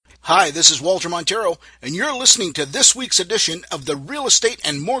Hi, this is Walter Montero, and you're listening to this week's edition of the Real Estate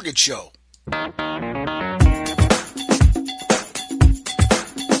and Mortgage Show.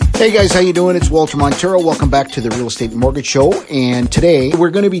 Hey guys, how you doing? It's Walter Montero. Welcome back to the Real Estate and Mortgage Show. And today we're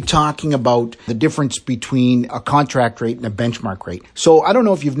going to be talking about the difference between a contract rate and a benchmark rate. So I don't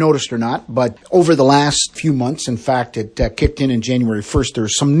know if you've noticed or not, but over the last few months, in fact, it kicked in January 1st,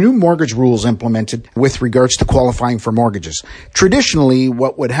 there's some new mortgage rules implemented with regards to qualifying for mortgages. Traditionally,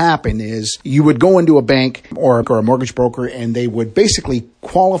 what would happen is you would go into a bank or a mortgage broker and they would basically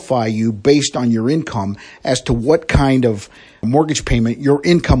qualify you based on your income as to what kind of mortgage payment your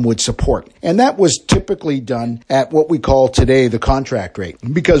income would support. And that was typically done at what we call today the contract rate.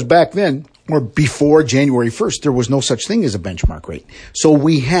 Because back then, or before January 1st, there was no such thing as a benchmark rate. So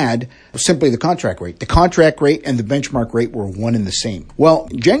we had simply the contract rate. The contract rate and the benchmark rate were one and the same. Well,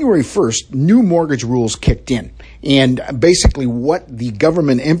 January 1st, new mortgage rules kicked in. And basically what the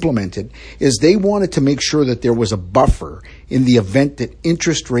government implemented is they wanted to make sure that there was a buffer in the event that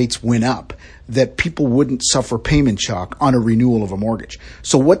interest rates went up, that people wouldn't suffer payment shock on a renewal of a mortgage.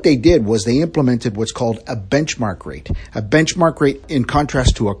 So what they did was they implemented what's called a benchmark rate. A benchmark rate, in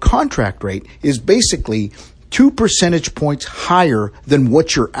contrast to a contract rate, is basically 2 percentage points higher than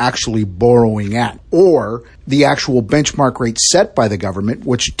what you're actually borrowing at, or the actual benchmark rate set by the government,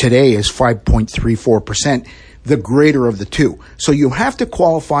 which today is 5.34%. The greater of the two. So you have to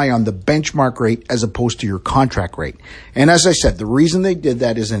qualify on the benchmark rate as opposed to your contract rate. And as I said, the reason they did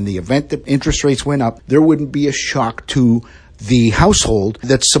that is in the event that interest rates went up, there wouldn't be a shock to the household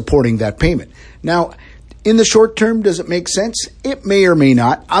that's supporting that payment. Now, in the short term, does it make sense? It may or may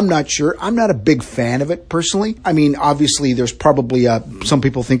not. I'm not sure. I'm not a big fan of it personally. I mean, obviously, there's probably some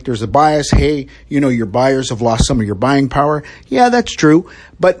people think there's a bias. Hey, your buyers have lost some of your buying power. Yeah, that's true.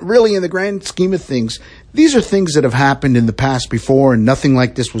 But really, in the grand scheme of things, these are things that have happened in the past before, and nothing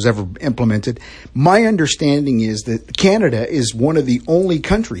like this was ever implemented. My understanding is that Canada is one of the only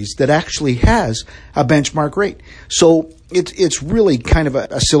countries that actually has a benchmark rate. So it's really kind of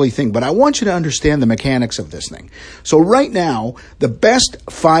a silly thing, but I want you to understand the mechanics of this thing. So right now, the best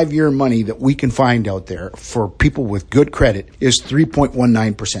 5-year money that we can find out there for people with good credit is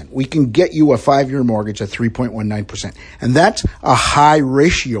 3.19%. We can get you a 5-year mortgage at 3.19%. And that's a high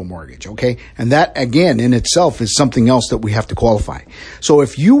ratio mortgage, okay? And that, again, in itself is something else that we have to qualify. So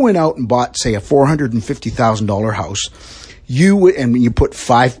if you went out and bought, say, a $450,000 house, and you put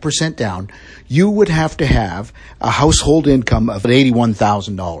 5% down, you would have to have a household income of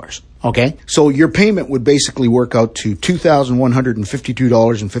 $81,000. Okay, so your payment would basically work out to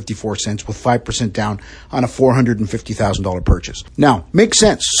 $2,152.54 with 5% down on a $450,000 purchase. Now, makes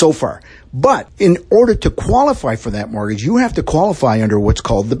sense so far. But in order to qualify for that mortgage, you have to qualify under what's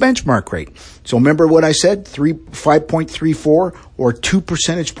called the benchmark rate. So remember what I said, 5.34 or 2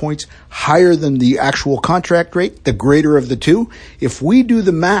 percentage points higher than the actual contract rate, the greater of the two. If we do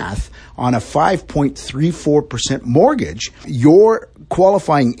the math on a 5.34% mortgage, your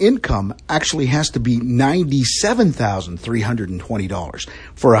qualifying income actually has to be $97,320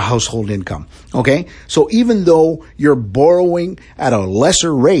 for a household income. Okay? So even though you're borrowing at a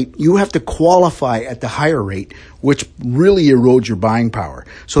lesser rate, you have to qualify at the higher rate, which really erodes your buying power.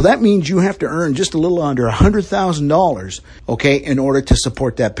 So that means you have to earn just a little under $100,000, okay, in order to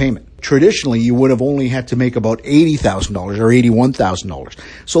support that payment. Traditionally, you would have only had to make about $80,000 or $81,000.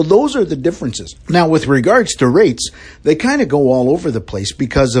 So those are the differences. Now, with regards to rates, they kind of go all over the place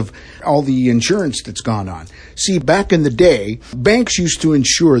because of all the insurance that's gone on. See, back in the day, banks used to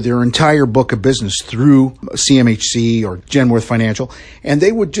insure their entire book of business through CMHC or Genworth Financial, and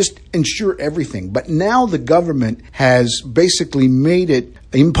they would just insure everything. But now the government has basically made it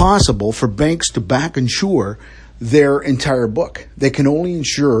impossible for banks to back insure their entire book. They can only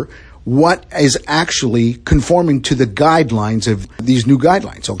insure what is actually conforming to the guidelines of these new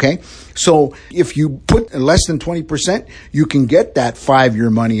guidelines, okay? So if you put less than 20%, you can get that 5-year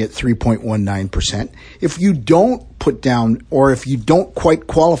money at 3.19%. If you don't put down, or if you don't quite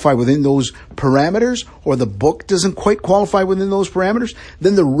qualify within those parameters, or the book doesn't quite qualify within those parameters,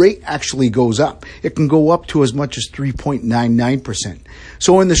 then the rate actually goes up. It can go up to as much as 3.99%.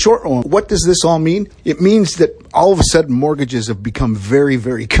 So in the short run, what does this all mean? It means that all of a sudden mortgages have become very,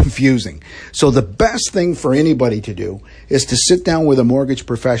 very confusing. So the best thing for anybody to do is to sit down with a mortgage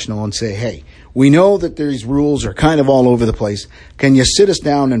professional and say, hey, we know that these rules are kind of all over the place. Can you sit us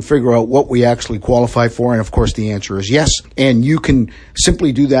down and figure out what we actually qualify for? And of course, the answer is yes. And you can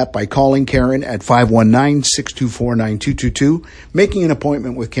simply do that by calling Karen at 519-624-9222, making an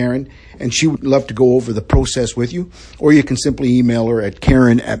appointment with Karen, and she would love to go over the process with you. Or you can simply email her at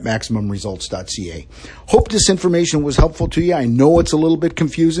karen@maximumresults.ca. Hope this information was helpful to you. I know it's a little bit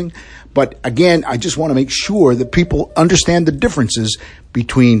confusing, but again, I just want to make sure that people understand the differences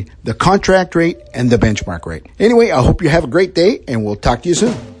between the contract rate and the benchmark rate. Anyway, I hope you have a great day, and we'll talk to you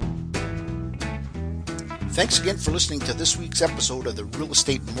soon. Thanks again for listening to this week's episode of the Real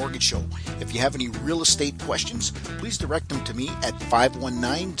Estate and Mortgage Show. If you have any real estate questions, please direct them to me at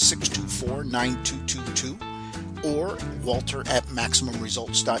 519-624-9222 or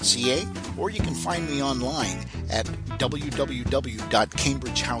walter@maximumresults.ca, or you can find me online at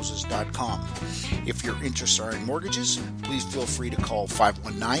www.cambridgehouses.com. If your interests are in mortgages, please feel free to call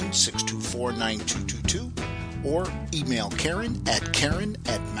 519-624-9222 or email Karen at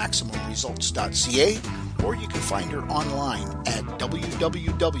karen@maximumresults.ca, or you can find her online at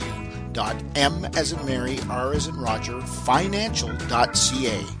www.m as in Mary, R as in Roger,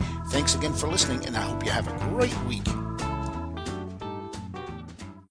 financial.ca. Thanks again for listening, and I hope you have a great week.